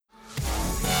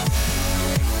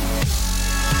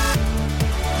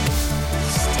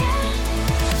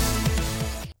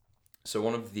So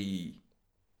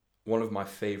one of my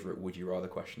favourite would you rather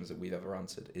questions that we've ever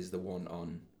answered is the one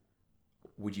on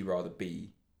would you rather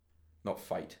be, not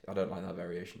fight, I don't like that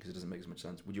variation because it doesn't make as much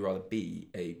sense. Would you rather be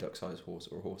a duck-sized horse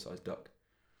or a horse-sized duck?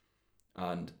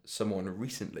 And someone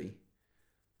recently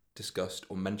discussed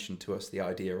or mentioned to us the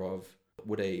idea of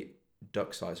would a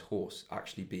duck-sized horse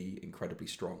actually be incredibly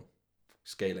strong,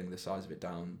 scaling the size of it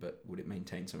down, but would it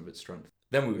maintain some of its strength?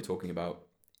 Then we were talking about,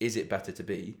 is it better to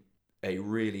be a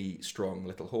really strong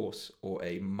little horse or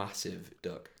a massive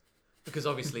duck? Because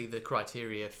obviously the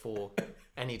criteria for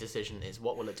any decision is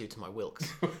what will it do to my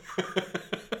Wilks.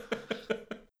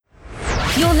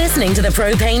 You're listening to the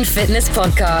Propane Fitness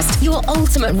Podcast, your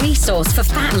ultimate resource for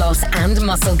fat loss and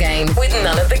muscle gain, with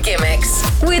none of the gimmicks.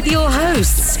 With your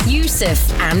hosts,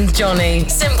 Yusuf and Johnny.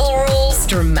 Simple rules,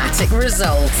 dramatic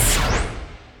results.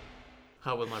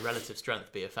 How will my relative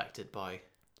strength be affected by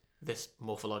this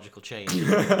morphological change in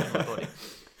my body?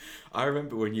 I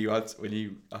remember when you answered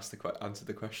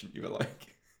the question, you were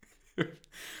like,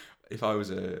 if I was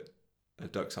a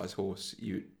duck-sized horse,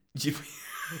 you'd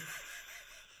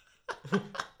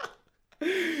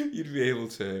be able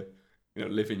to,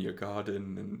 live in your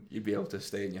garden, and you'd be able to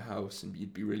stay in your house, and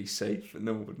you'd be really safe, and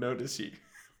no one would notice you.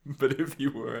 But if you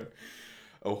were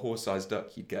a horse-sized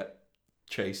duck, you'd get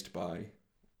chased by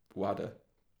Wada.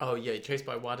 Oh yeah, chased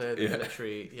by Wada, the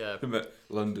military. Yeah,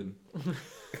 London.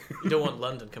 You don't want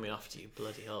London coming after you,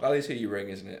 bloody hell. That is who you ring,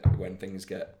 isn't it? When things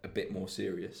get a bit more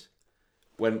serious.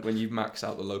 When you max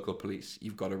out the local police,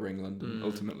 you've got to ring London,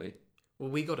 ultimately. Well,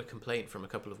 we got a complaint from a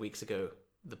couple of weeks ago,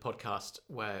 the podcast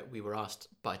where we were asked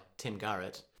by Tim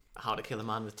Garrett how to kill a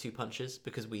man with 2 punches,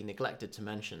 because we neglected to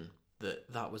mention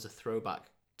that was a throwback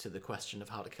to the question of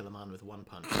how to kill a man with 1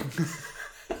 punch.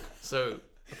 So,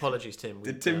 apologies, Tim.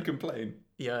 Did Tim complain?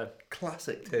 Yeah.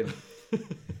 Classic Tim.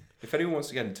 If anyone wants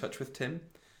to get in touch with Tim,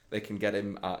 they can get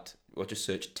him just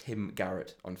search Tim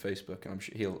Garrett on Facebook, and I'm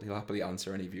sure he'll happily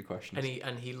answer any of your questions.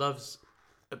 And he loves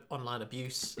online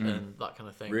abuse and that kind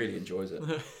of thing. Really enjoys it.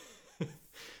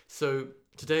 So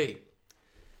today,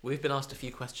 we've been asked a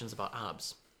few questions about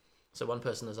abs. So one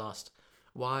person has asked,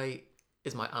 why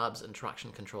is my abs and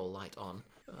traction control light on?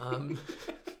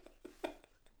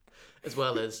 As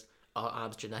well as, are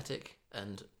abs genetic,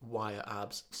 and why are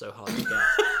abs so hard to get?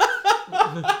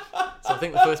 So I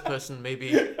think the first person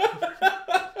maybe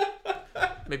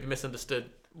misunderstood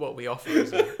what we offer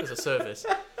as a service.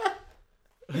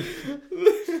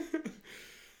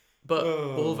 But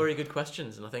all very good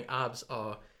questions, and I think abs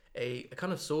are a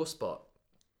kind of sore spot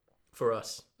for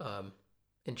us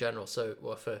in general. So,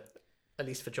 at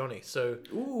least for Johnny. So,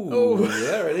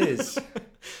 there it is.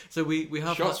 So we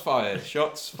have Shots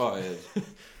fired.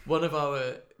 One of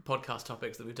our podcast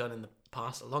topics that we've done in the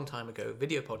past, a long time ago,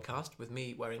 video podcast with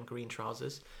me wearing green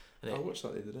trousers. And I watched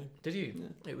that the other day. Did you?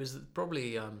 Yeah. It was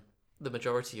probably the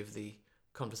majority of the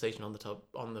conversation on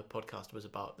the podcast was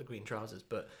about the green trousers,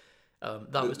 but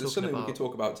there's something we could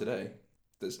talk about today.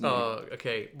 That's new. Oh,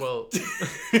 okay. Well,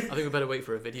 I think we better wait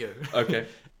for a video. Okay.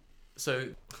 So,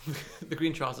 the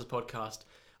Green Trousers podcast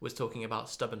was talking about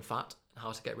stubborn fat and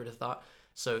how to get rid of that.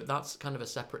 So that's kind of a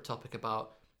separate topic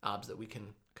about abs that we can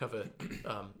cover.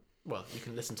 You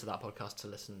can listen to that podcast to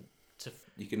listen to.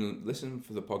 You can listen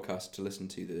for the podcast to listen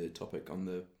to the topic on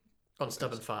the podcast.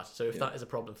 Stubborn fat. So if that is a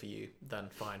problem for you, then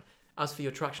fine. As for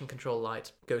your traction control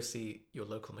light, go see your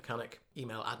local mechanic.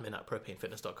 Email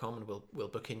admin@propanefitness.com and we'll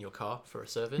book in your car for a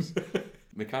service.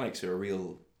 Mechanics are a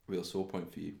real sore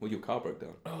point for you. Well, your car broke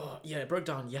down. Oh yeah, it broke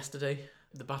down yesterday.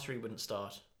 The battery wouldn't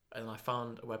start, and I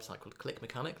found a website called Click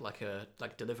Mechanic, like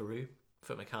Deliveroo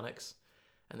for mechanics,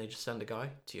 and they just send a guy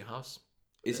to your house.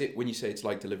 Is it, when you say it's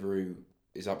like Deliveroo,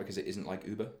 is that because it isn't like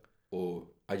Uber? Or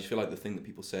I just feel like the thing that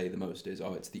people say the most is,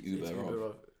 it's the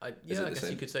Uber. I guess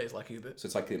you could say it's like Uber. So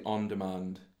it's like an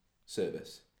on-demand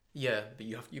service. Yeah, but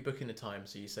you book in a time,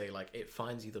 so you say like it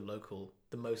finds you the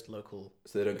most local.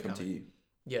 So they don't mechanic. come to you.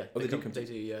 Yeah, they do come to you.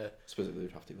 They do. Yeah. I suppose they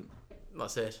would have to.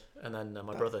 That's it. And then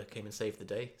my brother came and saved the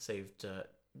day.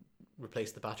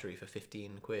 Replaced the battery for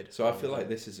 15 quid. So I feel like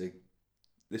this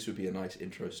would be a nice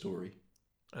intro story.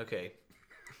 Okay.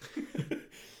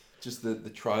 Just the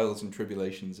trials and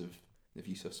tribulations of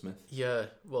Yusuf Smith. Yeah,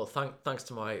 well, thanks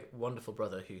to my wonderful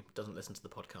brother who doesn't listen to the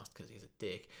podcast because he's a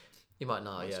dick. He might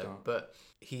now, but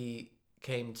he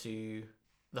came to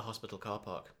the hospital car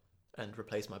park and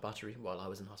replaced my battery while I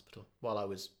was in hospital, while I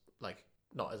was,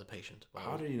 not as a patient.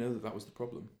 How did you know that was the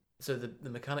problem? So the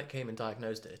mechanic came and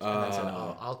diagnosed it and then said,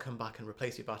 I'll come back and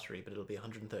replace your battery, but it'll be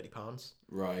 £130.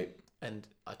 Right. And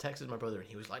I texted my brother and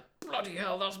he was like, bloody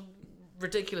hell, that's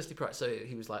ridiculously priced. So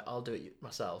he was like, I'll do it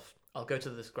myself. I'll go to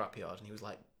the scrapyard. And he was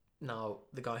like, now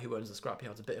the guy who owns the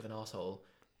scrapyard's a bit of an arsehole,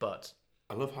 but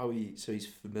I love how he's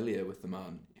familiar with the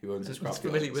man who owns the scrapyard. He's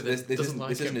familiar with it. This Doesn't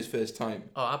like isn't him. his first time.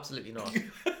 Oh, absolutely not.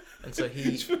 And so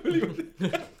He's familiar with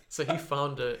it. so he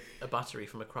found a battery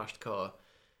from a crashed car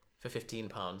for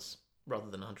 £15 rather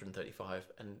than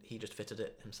 135, and he just fitted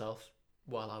it himself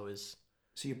while I was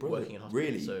So your brother working in hospital.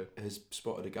 really So has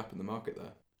spotted a gap in the market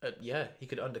there. yeah, he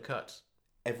could undercut.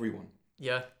 Everyone.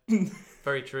 Yeah,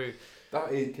 very true.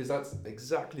 That is because that's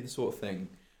exactly the sort of thing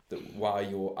that while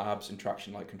your abs and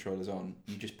traction light controller's on,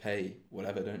 you just pay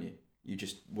whatever, don't you? You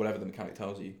just whatever the mechanic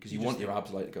tells you because you want your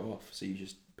abs light to go off, so you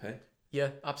just pay.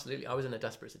 Yeah, absolutely. I was in a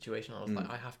desperate situation. I was like,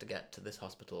 I have to get to this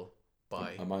hospital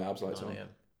by And my abs lights 9 on. a.m.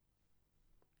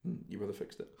 Your brother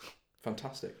fixed it.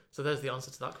 Fantastic. So there's the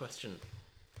answer to that question.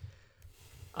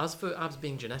 As for abs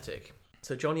being genetic,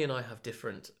 so Johnny and I have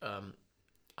different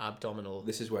abdominal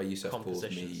This is where Yusuf calls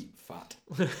compositions. me fat.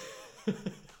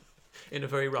 In a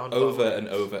very roundabout Over way. and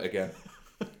over again.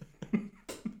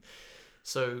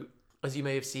 So, as you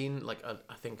may have seen, like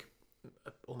I think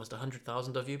almost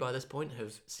 100,000 of you by this point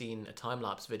have seen a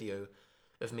time-lapse video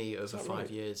of me over 5 right?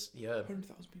 years. Yeah,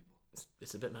 100,000 people.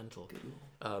 it's a bit mental.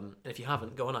 And if you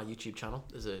haven't, go on our YouTube channel.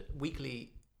 There's a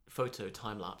weekly photo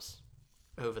time-lapse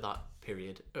over that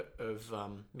period of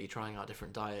me trying out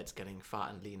different diets, getting fat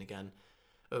and lean again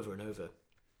over and over.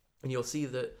 And you'll see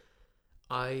that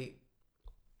I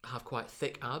have quite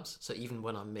thick abs, so even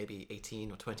when I'm maybe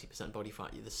 18 or 20% body fat,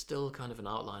 there's still kind of an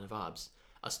outline of abs.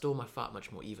 I store my fat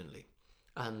much more evenly.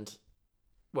 And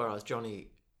whereas Johnny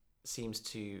seems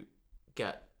to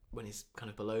get, when he's kind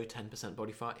of below 10%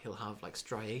 body fat, he'll have like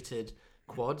striated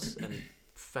quads and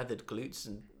feathered glutes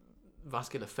and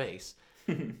vascular face.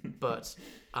 But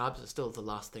abs are still the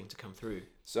last thing to come through.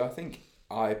 So I think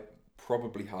I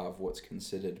probably have what's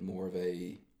considered more of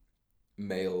a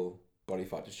male body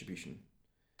fat distribution.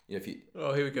 You know, if you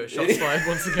Oh, here we go. Shots fired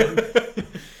once again.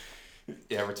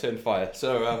 yeah, return fire.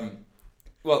 So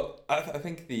well, I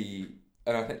think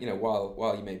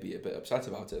while you may be a bit upset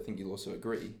about it, I think you'll also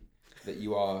agree that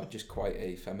you are just quite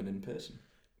a feminine person.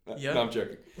 Yeah. No, I'm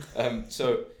joking.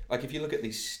 So like if you look at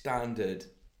the standard,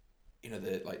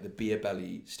 the beer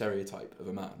belly stereotype of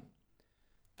a man,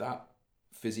 that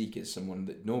physique is someone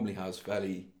that normally has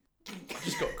fairly. I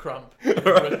just got cramp.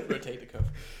 Rotate the cuff.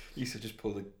 You should just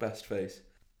pull the best face.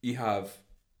 You have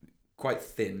quite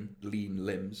thin, lean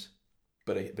limbs,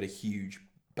 but a huge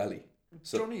belly.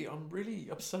 So, Johnny, I'm really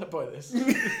upset by this.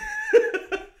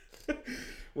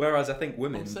 whereas I think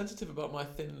women. I'm sensitive about my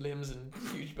thin limbs and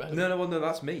huge belly. No,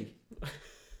 that's me.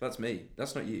 That's me.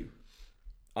 That's not you.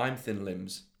 I'm thin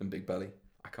limbs and big belly.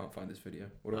 I can't find this video.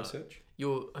 What do I search? I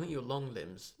think you're long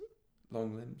limbs.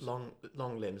 Long limbs. Long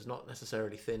limbs, not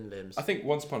necessarily thin limbs. I think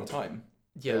once upon a time,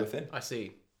 yeah, they were thin. I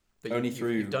see. But Only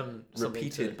you've done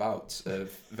repeated bouts of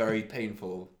very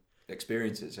painful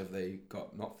experiences have they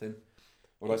got not thin.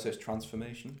 What do I search?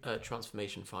 Transformation?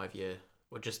 Transformation 5 year.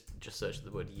 Or just search the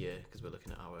word year because we're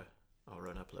looking at our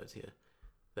own uploads here.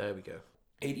 There we go.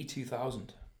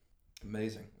 82,000.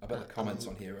 Amazing. I bet the comments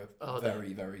on here are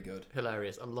very, very good.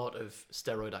 Hilarious. A lot of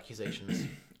steroid accusations.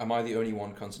 Am I the only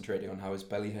one concentrating on how his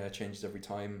belly hair changes every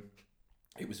time?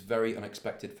 It was very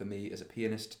unexpected for me as a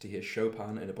pianist to hear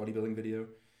Chopin in a bodybuilding video.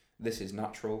 This is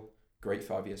natural. Great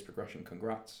 5 years progression.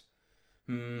 Congrats.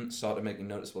 Started making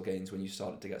noticeable gains when you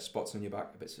started to get spots on your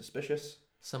back. A bit suspicious.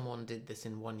 Someone did this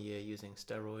in 1 year using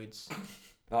steroids.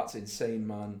 That's insane,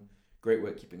 man. Great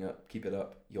work keeping up. Keep it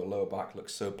up. Your lower back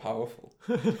looks so powerful.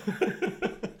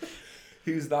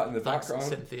 Who's that in the Thanks, background?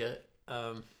 Cynthia.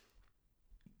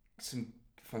 Some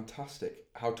fantastic.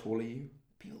 How tall are you?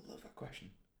 People love that question.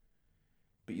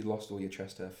 But you lost all your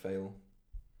chest hair. Fail.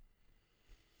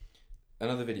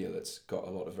 Another video that's got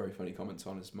a lot of very funny comments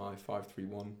on is my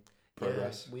 531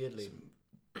 progress. Yeah, weirdly.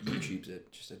 YouTube's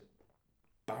just a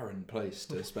barren place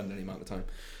to spend any amount of time.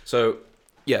 So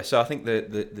yeah, so I think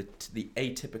the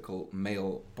atypical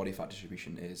male body fat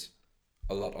distribution is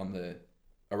a lot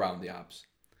around the abs,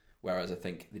 whereas I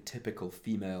think the typical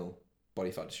female body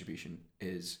fat distribution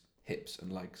is hips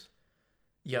and legs.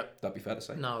 Yep. That'd be fair to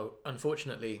say. Now,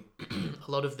 unfortunately, a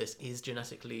lot of this is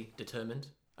genetically determined,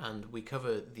 and we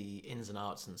cover the ins and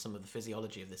outs and some of the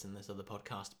physiology of this in this other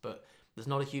podcast, but there's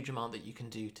not a huge amount that you can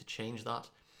do to change that.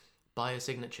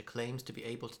 Biosignature claims to be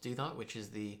able to do that, which is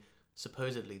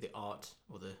supposedly the art,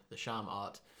 or the sham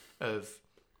art, of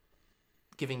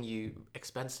giving you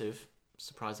expensive,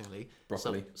 surprisingly,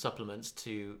 supplements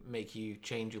to make you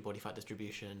change your body fat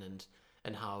distribution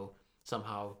and how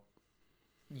somehow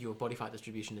your body fat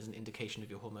distribution is an indication of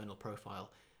your hormonal profile.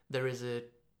 There is an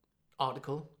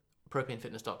article,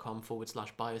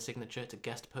 propanefitness.com/biosignature, to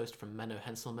guest post from Menno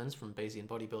Henselmans from Bayesian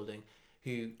Bodybuilding,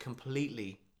 who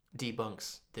completely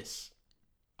debunks this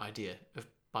idea of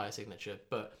biosignature.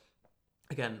 But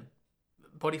again,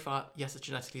 body fat, yes, it's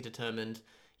genetically determined.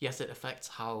 Yes, it affects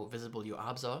how visible your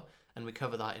abs are, and we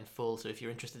cover that in full. So if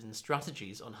you're interested in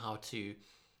strategies on how to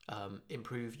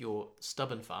improve your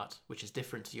stubborn fat, which is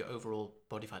different to your overall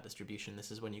body fat distribution,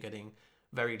 this is when you're getting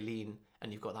very lean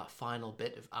and you've got that final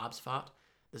bit of abs fat.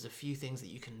 There's a few things that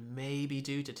you can maybe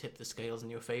do to tip the scales in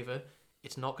your favor.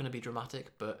 It's not going to be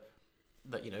dramatic, but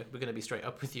that, you know, we're going to be straight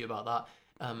up with you about that.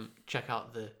 Check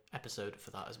out the episode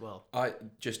for that as well.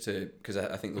 Because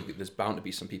I think there's bound to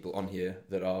be some people on here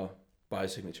that are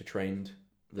biosignature trained,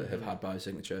 that have had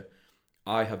biosignature.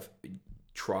 I have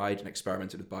tried and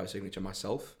experimented with biosignature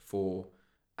myself for,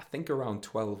 I think, around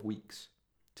 12 weeks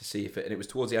to see if it was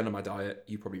towards the end of my diet.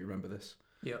 You probably remember this.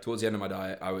 Yeah. Towards the end of my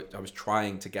diet, I was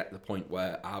trying to get to the point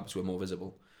where abs were more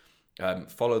visible.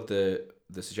 Followed the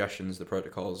suggestions, the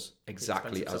protocols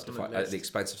exactly as defined. The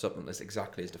expensive supplement list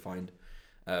exactly as defined.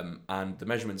 And the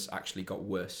measurements actually got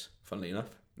worse, funnily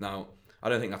enough. Now, I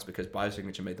don't think that's because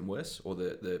biosignature made them worse or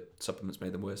the supplements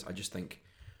made them worse. I just think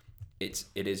it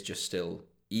is just still,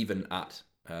 even at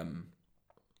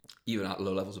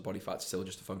low levels of body fat, still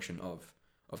just a function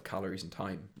of calories and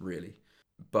time, really.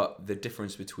 But the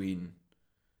difference between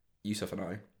Yusuf and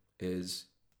I is,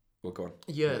 well, go on.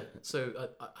 Yeah, so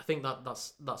I think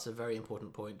that's a very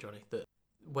important point, Johnny, that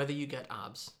whether you get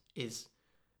abs is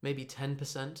maybe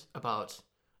 10% about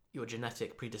your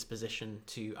genetic predisposition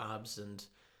to abs and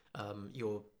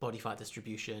your body fat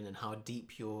distribution and how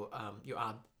deep your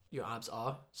abs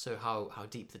are, so how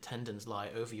deep the tendons lie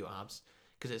over your abs,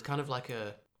 because it's kind of like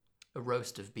a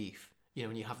roast of beef, you know,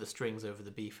 when you have the strings over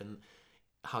the beef, and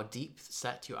how deep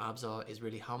set your abs are is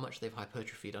really how much they've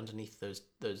hypertrophied underneath those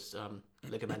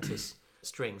ligamentous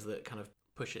strings that kind of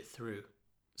push it through.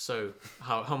 So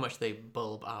how much they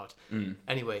bulb out.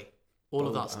 Anyway, all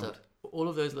of that stuff, all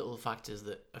of those little factors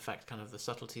that affect kind of the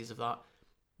subtleties of that,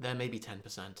 they're maybe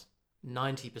 10%.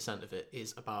 90% of it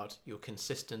is about your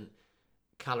consistent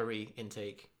calorie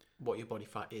intake, what your body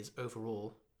fat is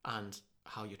overall, and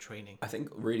how you're training. I think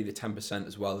really the 10%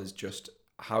 as well is just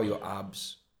how your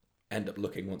abs end up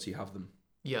looking once you have them.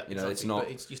 Yeah, you know, exactly. it's not.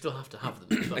 But you still have to have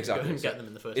them. Exactly. Go and get them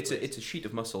in the first place. It's a sheet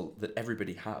of muscle that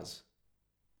everybody has,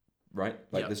 right?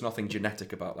 Like, there's nothing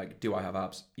genetic about, like, do I have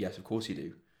abs? Yes, of course you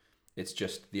do. It's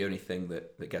just the only thing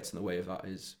that gets in the way of that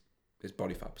is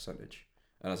body fat percentage.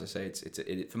 And as I say,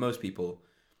 it's for most people,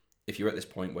 if you're at this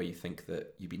point where you think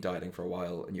that you've been dieting for a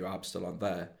while and your abs still aren't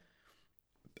there,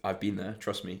 I've been there,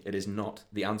 trust me. It is not,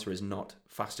 the answer is not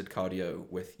fasted cardio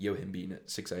with Yohim Bean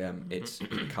at 6 a.m. It's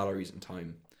calories and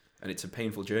time. And it's a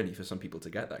painful journey for some people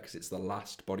to get there because it's the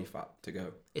last body fat to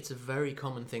go. It's a very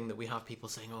common thing that we have people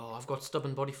saying, oh, I've got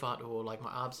stubborn body fat, or like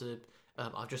my abs are,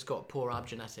 I've just got poor ab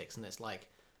genetics. And it's like,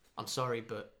 I'm sorry,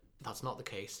 but that's not the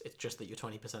case. It's just that you're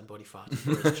 20% body fat.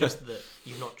 Or it's just that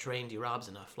you've not trained your abs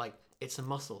enough. Like, it's a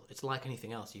muscle. It's like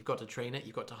anything else. You've got to train it.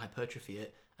 You've got to hypertrophy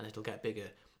it, and it'll get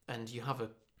bigger. And you have a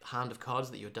hand of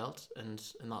cards that you're dealt, and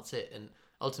that's it. And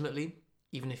ultimately,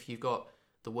 even if you've got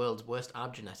the world's worst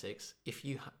ab genetics, if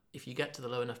you get to the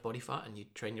low enough body fat and you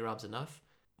train your abs enough,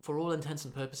 for all intents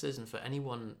and purposes, and for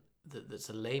anyone that's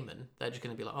a layman, they're just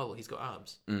going to be like, oh, well, he's got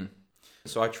abs.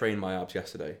 So I trained my abs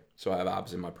yesterday. So I have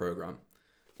abs in my program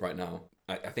right now.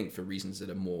 I think for reasons that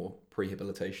are more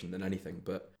prehabilitation than anything,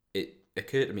 but it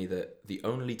occurred to me that the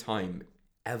only time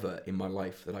ever in my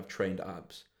life that I've trained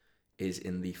abs is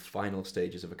in the final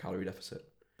stages of a calorie deficit.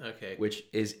 Okay. Which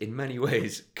is in many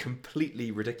ways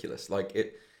completely ridiculous.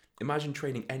 Like, imagine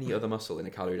training any other muscle in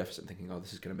a calorie deficit and thinking, oh,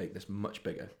 this is going to make this much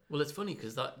bigger. Well, it's funny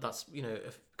because that's, you know,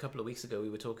 a couple of weeks ago we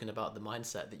were talking about the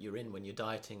mindset that you're in when you're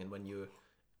dieting and when you're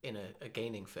in a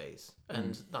gaining phase.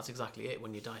 And that's exactly it.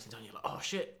 When you're dieting down, you're like, oh,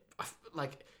 shit.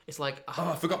 It's like,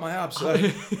 I forgot my abs. I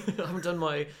haven't done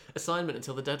my assignment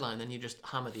until the deadline. Then you just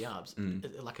hammer the abs.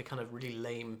 Like a kind of really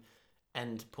lame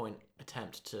end point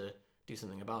attempt to do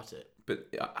something about it. But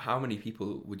how many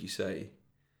people would you say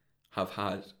have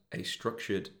had a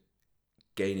structured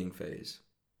gaining phase,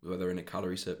 whether in a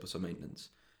calorie surplus or maintenance,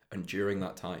 and during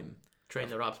that time train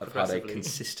their abs have progressively? Had a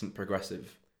consistent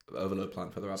progressive overload plan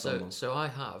for their abdominals? So I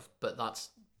have, but that's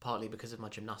partly because of my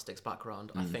gymnastics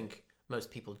background. I think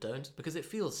most people don't, because it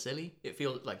feels silly. It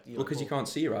feels like because you can't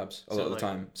see your abs a lot of the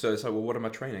time. So it's like, well, what am I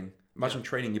training? Imagine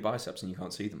training your biceps and you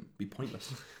can't see them. It'd be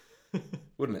pointless,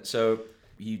 wouldn't it? So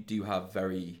you do have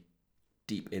very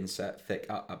deep inset, thick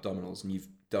abdominals, and you've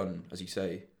done, as you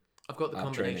say, I've got the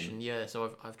combination. training. Yeah.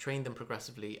 So I've trained them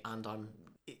progressively, and I'm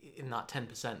in that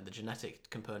 10%, the genetic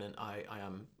component. I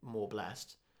am more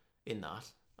blessed in that.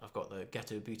 I've got the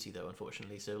ghetto booty though,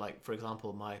 unfortunately. So, like, for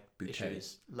example, my issue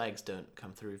is legs don't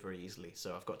come through very easily.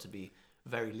 So I've got to be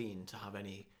very lean to have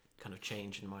any kind of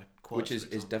change in my quads. Which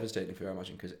is devastating for you, I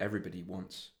imagine, because everybody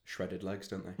wants shredded legs,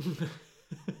 don't they?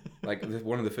 Like,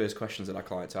 one of the first questions that our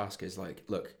clients ask is like,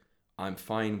 look, I'm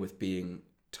fine with being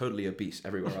totally obese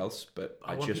everywhere else, but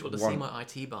I want just people to see my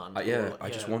IT band. I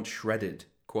just want shredded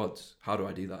quads. How do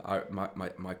I do that?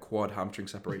 My quad hamstring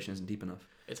separation isn't deep enough.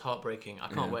 It's heartbreaking. I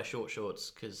can't wear short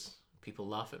shorts because people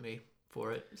laugh at me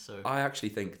for it. So I actually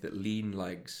think that lean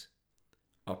legs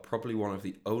are probably one of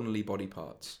the only body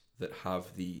parts that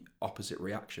have the opposite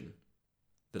reaction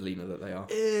the leaner that they are.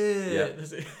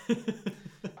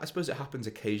 I suppose it happens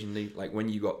occasionally, like when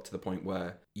you got to the point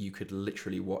where you could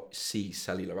literally see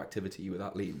cellular activity with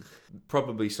that lean.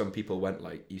 Probably some people went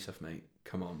like, Yusuf, mate,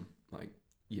 come on, like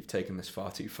you've taken this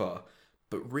far too far.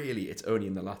 But really, it's only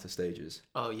in the latter stages.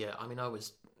 Oh yeah, I mean, I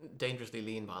was dangerously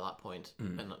lean by that point,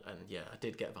 and yeah, I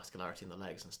did get vascularity in the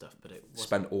legs and stuff, but it wasn't...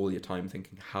 Spend all your time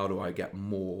thinking, how do I get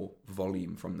more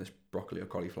volume from this broccoli or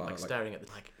cauliflower? Like staring at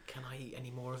the, like, can I eat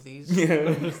any more of these?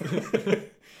 Yeah.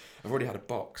 I've already had a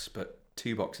box, but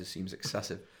 2 boxes seems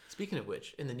excessive. Speaking of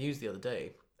which, in the news the other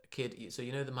day, a kid, so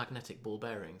you know the magnetic ball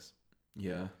bearings?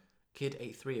 Yeah. Kid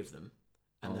ate 3 of them,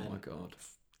 and then my God.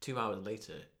 2 hours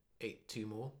later, ate 2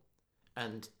 more.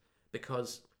 And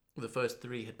because the first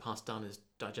 3 had passed down his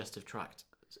digestive tract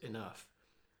enough,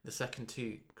 the second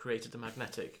 2 created a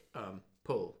magnetic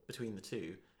pull between the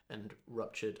 2 and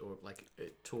ruptured, or like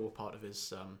it tore part of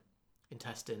his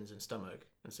intestines and stomach,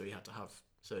 and so he had to have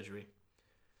surgery.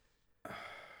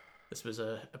 This was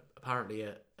apparently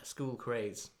a school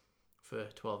craze for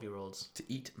 12-year-olds. To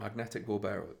eat magnetic ball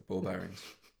bearings.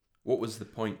 What was the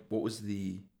point? What was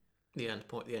the end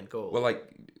point, the end goal? Well, like,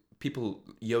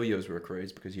 yo-yos were a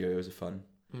craze because yo-yos are fun.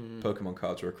 Pokemon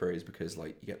cards were a craze because,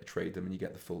 like, you get to trade them and you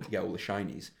get all the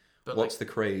shinies. But what's the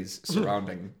craze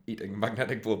surrounding eating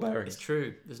magnetic ball bearings? It's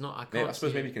true. There's not. I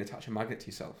suppose maybe you can attach a magnet to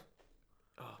yourself.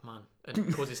 Oh man,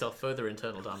 and cause yourself further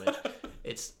internal damage.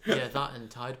 It's that and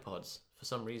Tide Pods for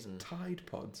some reason. Tide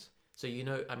Pods. So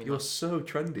I mean, you're so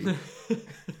trendy.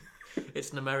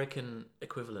 It's an American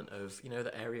equivalent of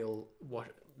the Ariel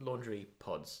laundry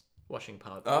pods, washing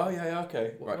powder. Oh yeah,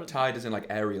 okay. Right, Tide is in like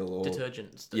Ariel or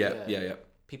detergents. Yeah.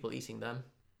 People eating them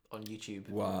on YouTube.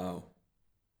 Wow.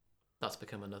 That's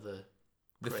become another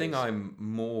The craze. thing I'm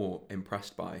more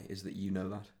impressed by is that you know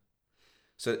that.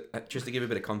 So just to give a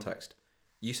bit of context,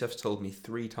 Yusuf's told me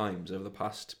 3 times over the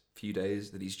past few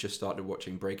days that he's just started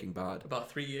watching Breaking Bad. About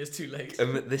 3 years too late.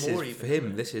 And this is, for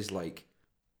him, this is like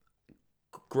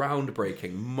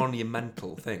groundbreaking,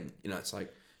 monumental thing. It's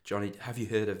like, Johnny, have you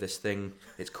heard of this thing?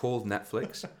 It's called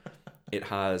Netflix. It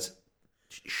has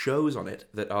shows on it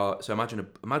that are, so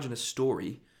imagine a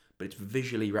story, but it's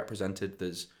visually represented.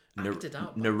 There's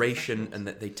narration, and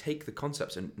that they take the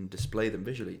concepts and display them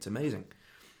visually. It's amazing.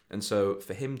 And so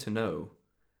for him to know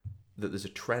that there's a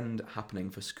trend happening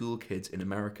for school kids in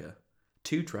America,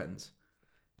 2 trends,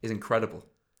 is incredible.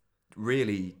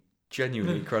 Really,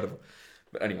 genuinely incredible.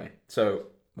 But anyway, so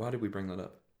why did we bring that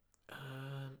up?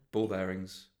 Ball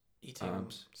bearings,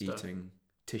 abs, eating,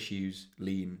 tissues,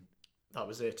 lean. That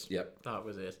was it. Yep. That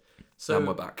was it. So and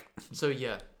we're back. So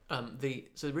yeah,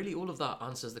 so really all of that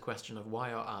answers the question of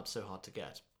why are abs so hard to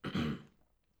get.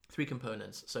 3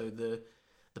 components. So the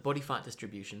body fat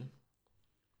distribution,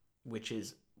 which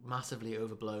is massively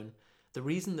overblown. The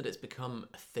reason that it's become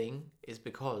a thing is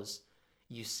because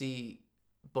you see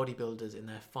bodybuilders in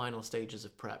their final stages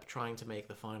of prep trying to make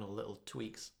the final little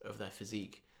tweaks of their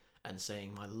physique and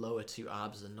saying, my lower 2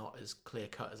 abs are not as clear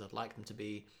cut as I'd like them to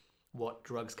be. What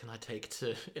drugs can I take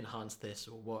to enhance this,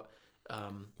 or what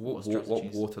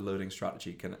water loading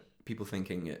strategy can people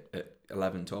thinking at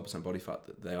 11-12% body fat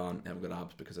that they aren't ever got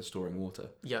abs because they're storing water?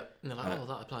 Yeah, and they're like, oh,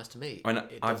 that applies to me. I know,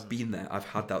 I've been there. I've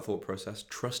had that thought process.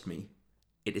 Trust me,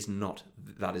 it is not.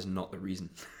 That is not the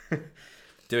reason.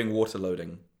 Doing water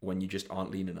loading when you just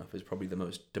aren't lean enough is probably the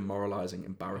most demoralizing,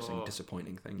 embarrassing,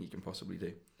 disappointing thing you can possibly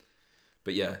do.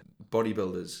 But yeah,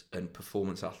 bodybuilders and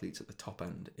performance athletes at the top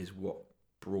end is what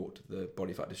brought the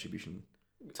body fat distribution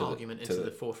into the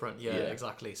forefront. Yeah,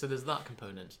 exactly. So there's that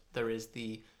component. There is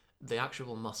the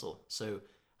actual muscle. So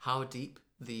how deep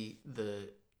the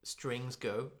strings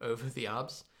go over the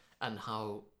abs, and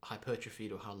how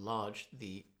hypertrophied or how large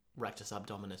the rectus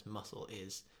abdominis muscle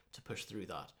is to push through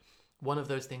that. One of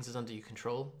those things is under your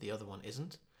control, the other one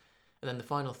isn't. And then the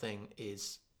final thing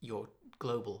is your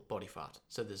global body fat.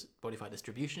 So there's body fat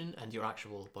distribution and your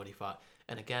actual body fat.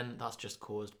 And again, that's just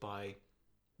caused by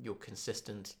your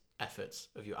consistent efforts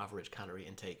of your average calorie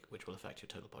intake, which will affect your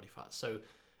total body fat. So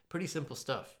pretty simple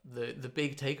stuff. The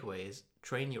big takeaway is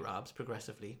train your abs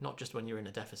progressively, not just when you're in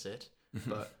a deficit,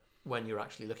 but when you're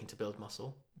actually looking to build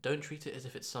muscle. Don't treat it as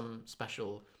if it's some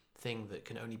special thing that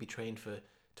can only be trained for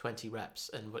 20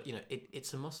 reps, and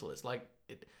it's a muscle. It's like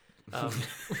it.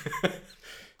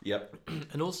 Yep.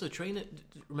 And also train it.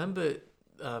 Remember,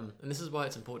 and this is why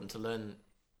it's important to learn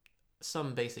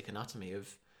some basic anatomy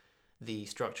of the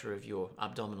structure of your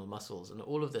abdominal muscles, and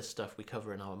all of this stuff we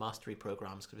cover in our mastery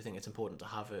programs, because we think it's important to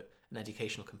have an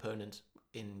educational component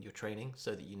in your training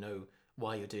so that you know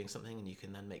why you're doing something and you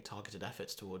can then make targeted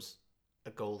efforts towards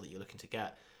a goal that you're looking to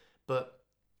get. But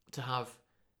to have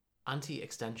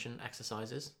anti-extension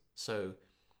exercises, so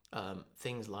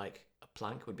things like a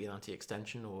plank would be an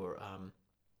anti-extension, or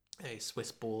a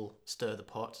Swiss ball, stir the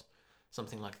pot,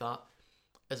 something like that,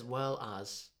 as well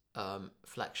as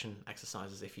flexion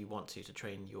exercises if you want to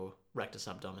train your rectus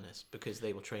abdominis, because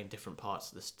they will train different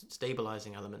parts, the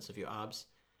stabilizing elements of your abs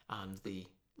and the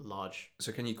large.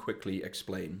 So can you quickly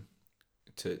explain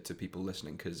to people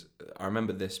listening, because I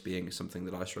remember this being something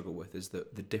that I struggle with, is the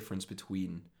difference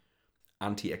between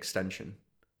anti-extension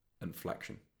and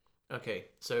flexion. Okay,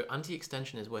 so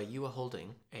anti-extension is where you are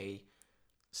holding a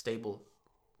stable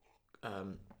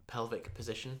pelvic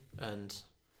position, and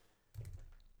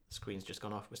the screen's just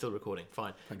gone off. We're still recording.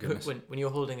 Fine. Thank goodness. When you're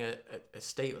holding a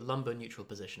lumbar neutral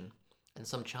position, and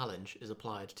some challenge is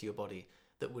applied to your body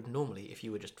that would normally, if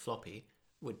you were just floppy,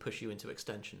 would push you into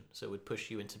extension. So it would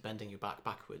push you into bending your back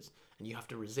backwards, and you have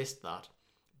to resist that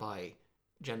by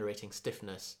generating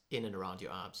stiffness in and around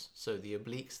your abs. So the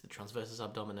obliques, the transversus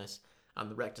abdominis, and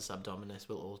the rectus abdominis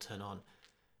will all turn on.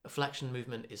 A flexion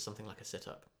movement is something like a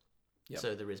sit-up. Yep.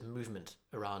 So there is movement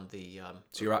around the...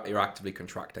 So you're actively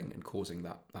contracting and causing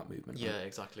that movement. Yeah, right?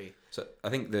 exactly. So I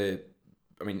think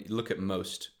look at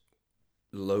most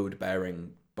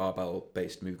load-bearing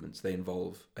barbell-based movements, they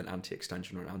involve an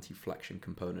anti-extension or an anti-flexion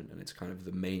component, and it's kind of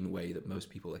the main way that most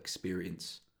people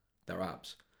experience their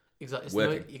abs. Exactly.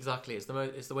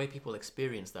 It's the way people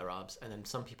experience their abs, and then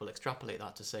some people extrapolate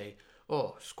that to say,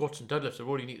 oh, squats and deadlifts are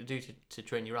all you need to do to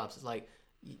train your abs. It's like,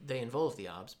 they involve the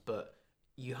abs, but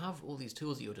you have all these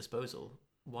tools at your disposal.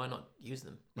 Why not use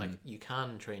them? Like, you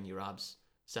can train your abs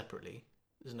separately.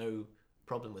 There's no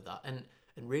problem with that. And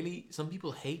really, some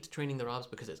people hate training their abs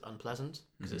because it's unpleasant,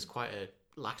 because it's quite a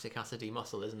lactic acid-y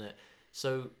muscle, isn't it?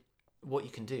 So what you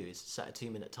can do is set a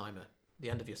 2-minute timer at the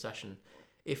end of your session.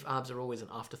 If abs are always an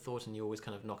afterthought and you always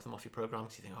kind of knock them off your program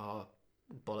because you think, oh,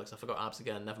 bollocks, I forgot abs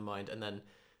again, never mind. And then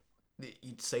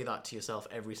you'd say that to yourself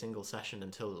every single session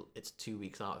until it's 2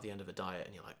 weeks out of the end of a diet,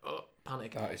 and you're like, oh,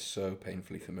 panic. That is so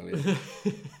painfully familiar.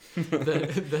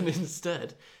 then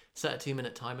instead, set a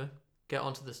 2-minute timer. Get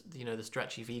onto the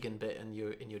stretchy vegan bit in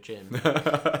your gym,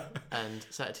 and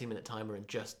set a 2-minute timer and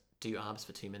just do abs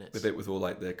for 2 minutes. The bit with all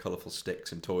like the colourful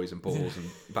sticks and toys and balls and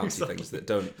bouncy things that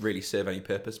don't really serve any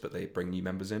purpose, but they bring new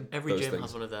members in. Every gym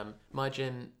has one of them. My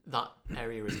gym, that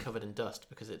area is covered in dust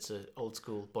because it's an old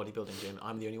school bodybuilding gym.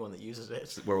 I'm the only one that uses it.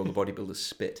 It's where all the bodybuilders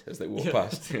spit as they walk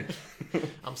past.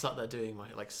 I'm sat there doing my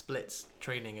splits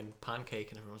training and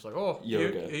pancake, and everyone's like, "Oh,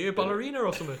 yoga. Are you a ballerina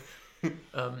or something?"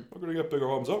 I'm gonna get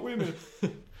bigger arms up, women.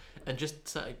 And just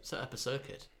set up a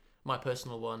circuit. My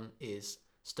personal one is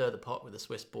stir the pot with a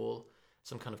Swiss ball,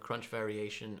 some kind of crunch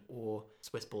variation, or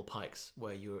Swiss ball pikes,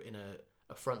 where you're in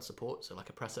a front support, so like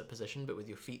a press up position, but with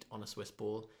your feet on a Swiss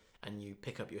ball, and you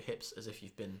pick up your hips as if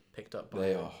you've been picked up by.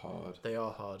 They are hard. They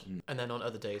are hard. And then on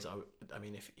other days, I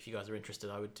mean, if you guys are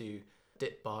interested, I would do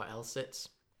dip bar L sits.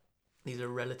 These are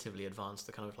relatively advanced.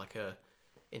 They're kind of like a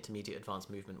intermediate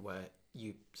advanced movement where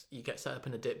you get set up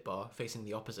in a dip bar facing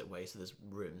the opposite way, so there's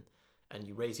room, and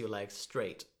you raise your legs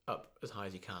straight up as high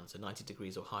as you can, so 90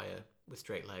 degrees or higher with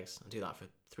straight legs, and do that for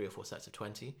 3 or 4 sets of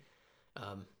 20.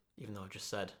 Even though I've just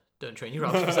said don't train your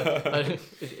abs.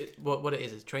 What it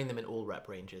is train them in all rep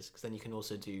ranges, because then you can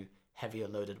also do heavier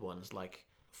loaded ones like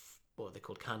what are they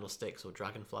called, candlesticks or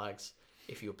dragon flags,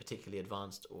 if you're particularly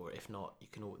advanced, or if not, you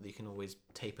can always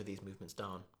taper these movements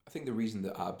down. I think the reason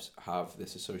that abs have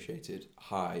this associated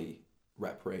high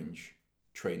rep range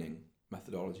training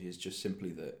methodology is just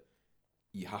simply that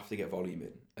you have to get volume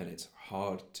in, and it's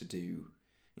hard to do.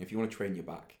 If you want to train your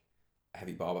back, a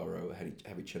heavy barbell row, a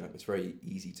heavy chin up, it's very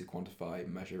easy to quantify,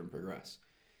 measure, and progress.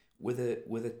 With a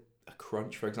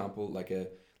crunch, for example, like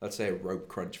let's say a rope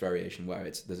crunch variation where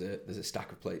there's a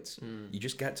stack of plates, you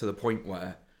just get to the point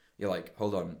where you're like,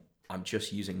 hold on, I'm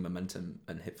just using momentum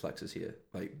and hip flexors here.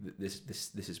 Like this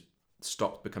is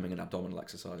stopped becoming an abdominal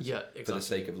exercise. Yeah, exactly. For the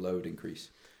sake of load increase.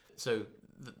 So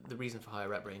the reason for higher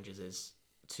rep ranges is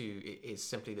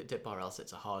simply that dip bar L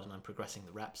sits are hard, and I'm progressing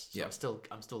the reps. So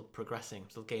I'm still progressing,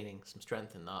 still gaining some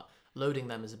strength in that. Loading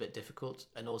them is a bit difficult,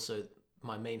 and also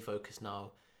my main focus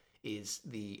now is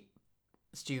the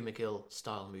Stu McGill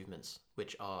style movements,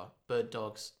 which are bird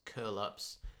dogs, curl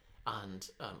ups, and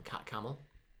cat camel.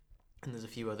 And there's a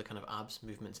few other kind of abs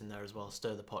movements in there as well.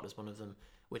 Stir the pot is one of them,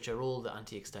 which are all the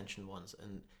anti-extension ones.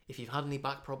 And if you've had any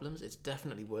back problems, it's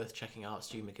definitely worth checking out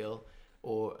Stu McGill,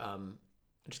 or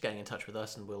just getting in touch with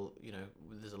us, and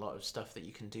there's a lot of stuff that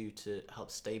you can do to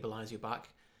help stabilize your back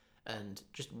and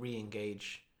just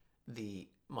re-engage the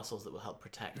muscles that will help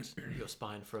protect your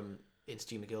spine from, in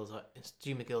Stu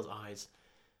McGill's eyes,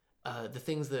 the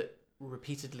things that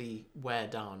repeatedly wear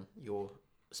down your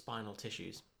spinal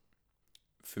tissues.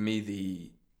 For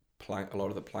me, a lot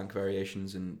of the plank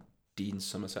variations in Dean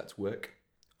Somerset's work.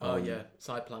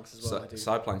 Side planks as well. I do.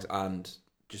 Side planks and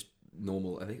just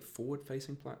normal, I think,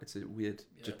 forward-facing plank. It's a weird,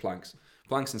 just planks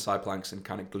and side planks, and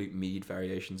kind of glute med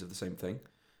variations of the same thing.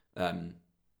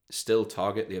 Still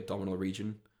target the abdominal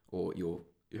region, or your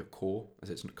core,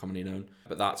 as it's commonly known.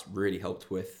 But that's really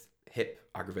helped with hip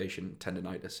aggravation,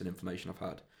 tendonitis, and inflammation I've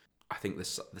had. I think the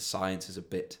science is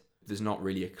there's not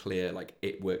really a clear,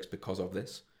 it works because of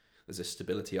this. There's a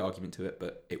stability argument to it,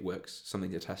 but it works,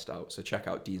 something to test out. So check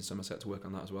out Dean Somerset's work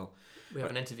on that as well. We have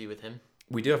an interview with him.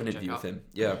 We do have an interview with him,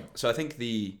 yeah. So I think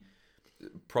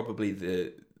probably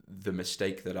the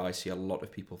mistake that I see a lot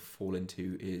of people fall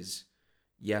into is,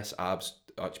 yes, abs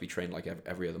are to be trained like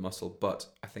every other muscle, but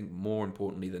I think more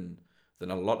importantly than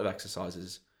a lot of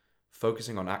exercises,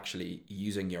 focusing on actually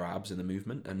using your abs in the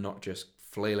movement and not just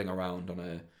flailing around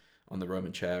on the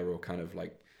Roman chair, or kind of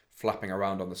flapping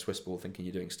around on the Swiss ball thinking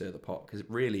you're doing stir the pot, because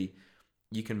really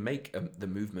you can make the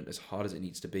movement as hard as it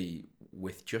needs to be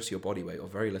with just your body weight or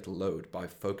very little load by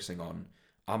focusing on,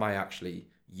 am I actually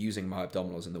using my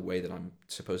abdominals in the way that I'm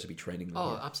supposed to be training them?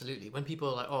 Oh, absolutely. When people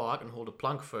are like, oh, I can hold a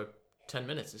plank for 10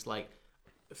 minutes, it's like,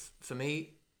 for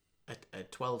me, a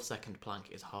 12-second plank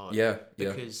is hard. Yeah.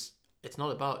 Because it's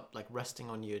not about resting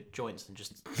on your joints and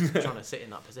just trying to sit in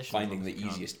that position. Finding the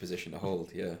easiest position to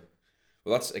hold, yeah.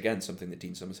 Well, that's, again, something that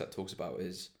Dean Somerset talks about,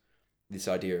 is this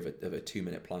idea of a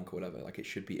 2-minute plank or whatever. It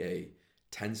should be a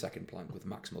 10-second plank with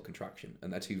maximal contraction.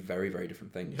 And they're two very, very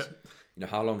different things. Yeah.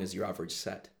 How long is your average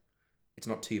set? It's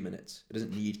not 2 minutes. It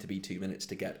doesn't need to be 2 minutes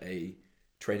to get a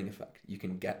training effect. You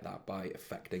can get that by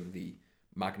affecting the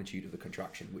magnitude of the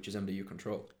contraction, which is under your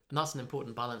control. And that's an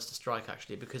important balance to strike,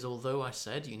 actually, because although I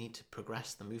said you need to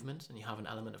progress the movement and you have an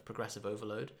element of progressive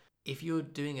overload, if you're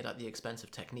doing it at the expense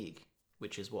of technique,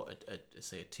 which is what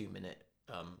say a 2-minute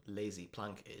lazy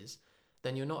plank is,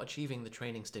 then you're not achieving the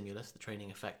training stimulus, the training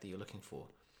effect that you're looking for.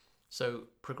 So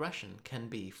progression can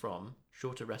be from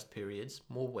shorter rest periods,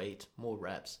 more weight, more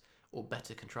reps, or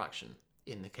better contraction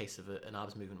in the case of an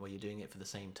abs movement where you're doing it for the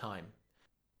same time.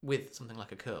 With something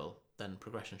like a curl, then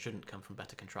progression shouldn't come from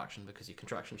better contraction, because your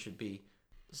contraction should be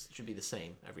the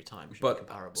same every time. It should be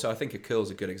comparable. So I think a curl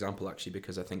is a good example, actually,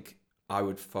 because I think I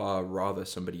would far rather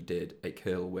somebody did a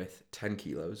curl with 10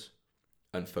 kilos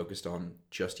and focused on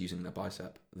just using their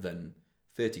bicep than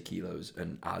 30 kilos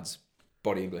and adds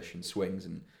body English and swings.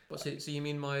 And so you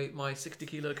mean my 60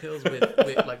 kilo curls with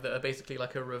that are basically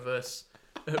like a reverse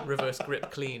grip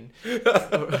clean?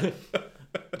 I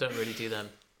don't really do them.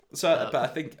 So, but I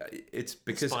think it's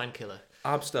because spine killer.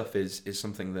 Ab stuff is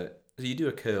something that, so you do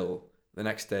a curl, the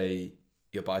next day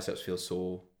your biceps feel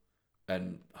sore,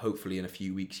 and hopefully in a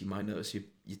few weeks you might notice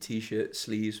your t-shirt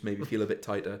sleeves maybe feel a bit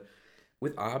tighter.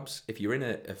 With abs, if you're in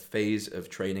a phase of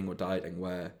training or dieting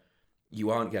where you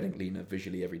aren't getting leaner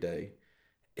visually every day,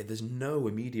 there's no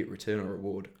immediate return or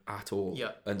reward at all.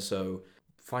 Yeah. And so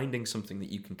finding something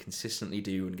that you can consistently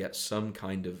do and get some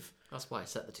kind of... That's why I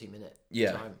set the 2-minute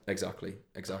time. Exactly.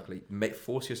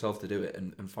 Force yourself to do it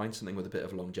and find something with a bit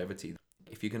of longevity.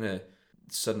 If you're going to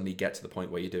suddenly get to the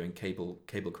point where you're doing cable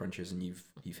crunches and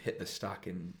you've hit the stack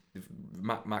and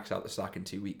maxed out the stack in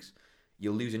 2 weeks,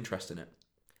 you'll lose interest in it.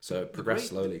 So progress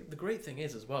slowly. The great thing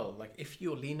is as well, if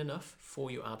you're lean enough for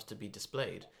your abs to be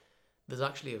displayed, there's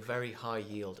actually a very high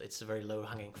yield. It's a very low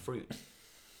hanging fruit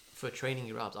for training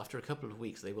your abs. After a couple of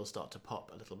weeks, they will start to pop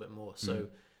a little bit more. So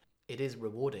it is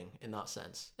rewarding in that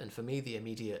sense. And for me, the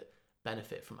immediate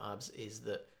benefit from abs is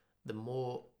that the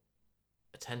more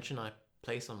attention I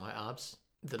place on my abs,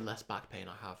 the less back pain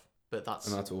I have. But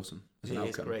that's awesome. It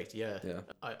is great, yeah.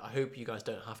 I hope you guys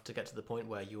don't have to get to the point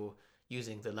where you're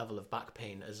using the level of back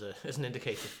pain as an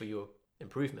indicator for your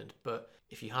improvement. But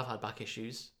if you have had back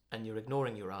issues and you're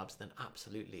ignoring your abs, then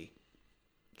absolutely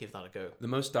give that a go. The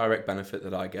most direct benefit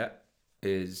that I get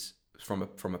is from a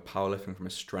powerlifting, from a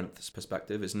strength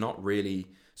perspective, is not really...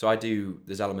 So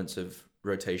there's elements of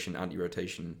rotation,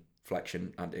 anti-rotation,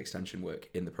 flexion, anti-extension work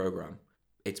in the program.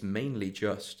 It's mainly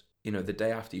just, the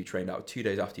day after you trained out, 2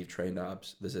 days after you've trained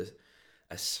abs, there's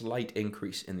a slight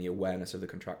increase in the awareness of the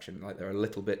contraction. They're a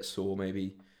little bit sore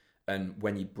maybe. And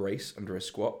when you brace under a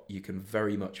squat, you can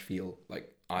very much feel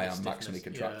like I am maximally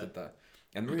contracted there.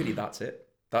 And really, that's it.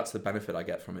 That's the benefit I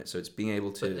get from it. So it's being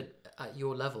able to... But at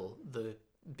your level, the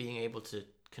being able to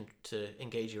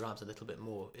engage your abs a little bit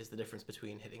more is the difference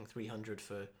between hitting 300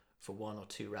 for 1 or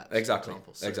 2 reps. Exactly. For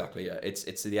example. So, exactly. Yeah.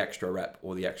 It's the extra rep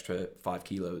or the extra 5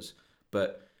 kilos,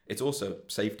 but it's also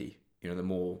safety. You know, the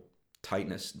more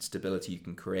tightness and stability you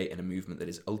can create in a movement that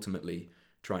is ultimately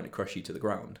trying to crush you to the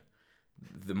ground,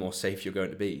 the more safe you're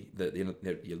going to be.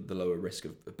 The lower risk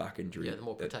of back injury. Yeah, the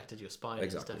more protected your spine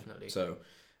is, definitely. So,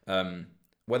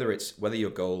 whether your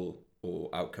goal or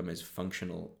outcome is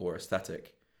functional or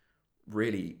aesthetic,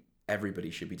 really everybody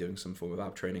should be doing some form of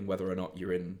ab training, whether or not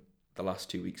you're in the last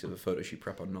 2 weeks of a photo shoot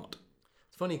prep or not.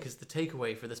 It's funny because the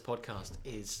takeaway for this podcast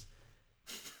is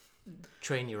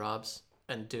train your abs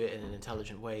and do it in an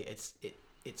intelligent way.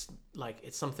 It's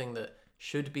something that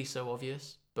should be so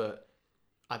obvious, but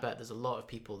I bet there's a lot of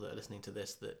people that are listening to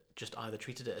this that just either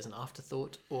treated it as an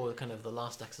afterthought or kind of the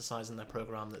last exercise in their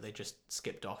program that they just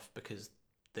skipped off because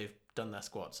they've done their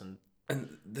squats. And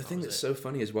the thing that's so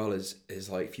funny as well is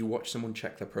like if you watch someone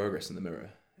check their progress in the mirror,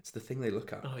 it's the thing they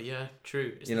look at. Oh yeah,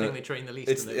 true. It's the thing they train the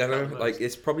least.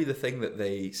 It's probably the thing that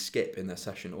they skip in their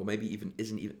session, or maybe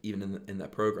isn't even in their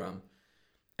program.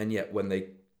 And yet when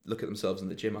they look at themselves in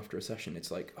the gym after a session, it's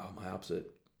like, oh, my abs are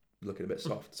looking a bit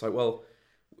soft. It's like, well,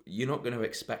 you're not going to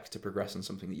expect to progress in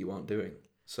something that you aren't doing.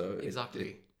 So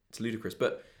exactly, it's ludicrous,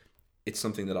 but it's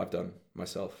something that I've done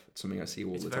myself. It's something I see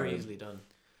all the time. It's very easily done.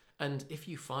 And if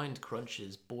you find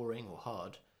crunches boring or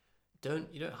hard,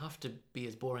 you don't have to be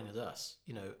as boring as us.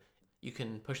 You know, you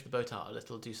can push the boat out a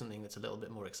little, do something that's a little bit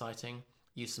more exciting.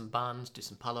 Use some bands, do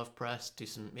some Palov press,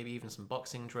 maybe even some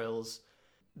boxing drills.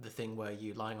 The thing where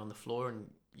you're lying on the floor and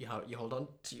you hold on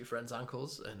to your friend's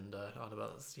ankles and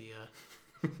that's the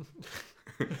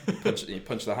you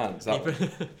punch the hands.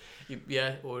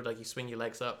 Or like you swing your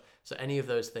legs up. So any of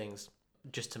those things,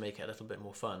 just to make it a little bit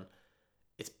more fun,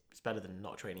 it's better than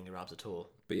not training your abs at all.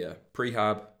 But yeah,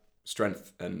 prehab,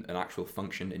 strength and actual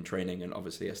function in training, and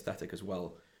obviously aesthetic as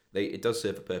well. It does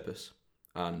serve a purpose.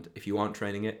 And if you aren't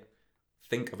training it,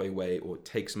 think of a way or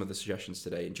take some of the suggestions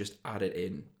today and just add it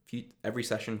in. Every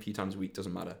session, a few times a week,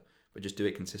 doesn't matter. But just do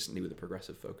it consistently with a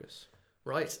progressive focus.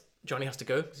 Right. Johnny has to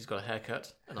go because he's got a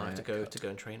haircut, and I have to go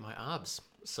and train my abs.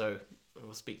 So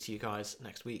we'll speak to you guys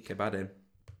next week. Okay, bad in.